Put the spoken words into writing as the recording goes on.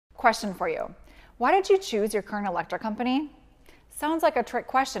Question for you. Why did you choose your current electric company? Sounds like a trick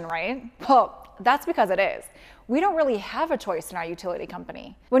question, right? Well, that's because it is. We don't really have a choice in our utility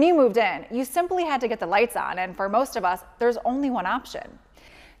company. When you moved in, you simply had to get the lights on, and for most of us, there's only one option.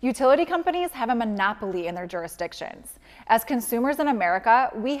 Utility companies have a monopoly in their jurisdictions. As consumers in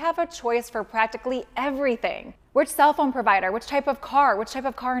America, we have a choice for practically everything. Which cell phone provider, which type of car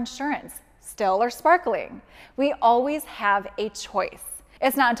insurance, still or sparkling. We always have a choice.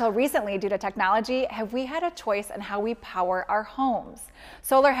 It's not until recently, due to technology, have we had a choice in how we power our homes.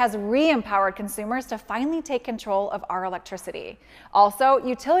 Solar has re-empowered consumers to finally take control of our electricity. Also,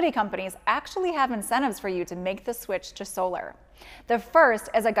 utility companies actually have incentives for you to make the switch to solar. The first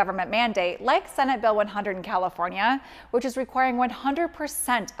is a government mandate, like Senate Bill 100 in California, which is requiring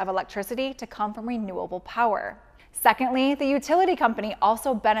 100% of electricity to come from renewable power. Secondly, the utility company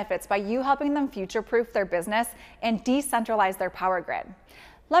also benefits by you helping them future-proof their business and decentralize their power grid.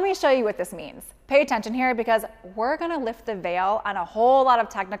 Let me show you what this means. Pay attention here because we're going to lift the veil on a whole lot of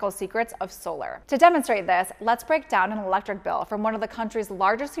technical secrets of solar. To demonstrate this, let's break down an electric bill from one of the country's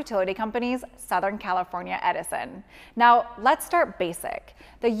largest utility companies, Southern California Edison. Now, let's start basic.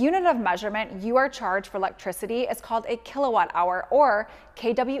 The unit of measurement you are charged for electricity is called a kilowatt hour, or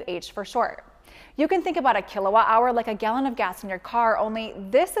kWh for short. You can think about a kilowatt hour like a gallon of gas in your car, only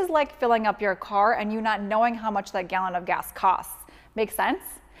this is like filling up your car and you not knowing how much that gallon of gas costs. Make sense?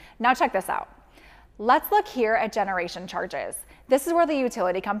 Now check this out. Let's look here at generation charges. This is where the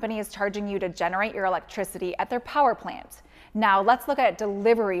utility company is charging you to generate your electricity at their power plant. Now let's look at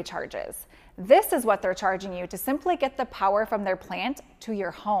delivery charges. This is what they're charging you to simply get the power from their plant to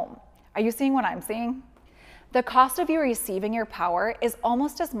your home. Are you seeing what I'm seeing? The cost of you receiving your power is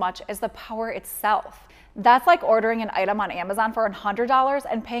almost as much as the power itself. That's like ordering an item on Amazon for $100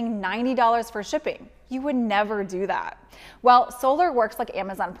 and paying $90 for shipping. You would never do that. Well, solar works like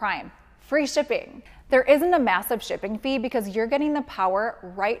Amazon Prime, free shipping. There isn't a massive shipping fee because you're getting the power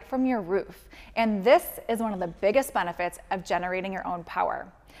right from your roof. And this is one of the biggest benefits of generating your own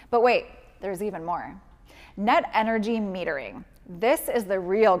power. But wait, there's even more. Net energy metering. This is the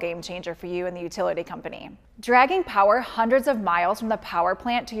real game changer for you and the utility company. Dragging power hundreds of miles from the power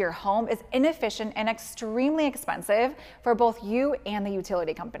plant to your home is inefficient and extremely expensive for both you and the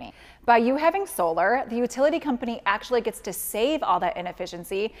utility company. By you having solar, the utility company actually gets to save all that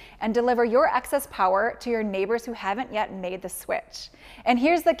inefficiency and deliver your excess power to your neighbors who haven't yet made the switch. And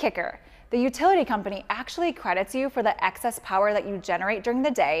here's the kicker. The utility company actually credits you for the excess power that you generate during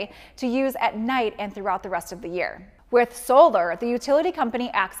the day to use at night and throughout the rest of the year. With solar, the utility company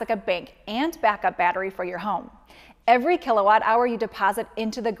acts like a bank and backup battery for your home. Every kilowatt hour you deposit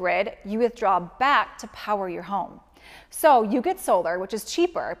into the grid, you withdraw back to power your home. So you get solar, which is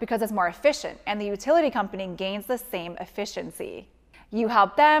cheaper because it's more efficient, and the utility company gains the same efficiency. You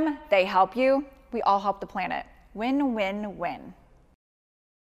help them, they help you, we all help the planet. Win, win, win.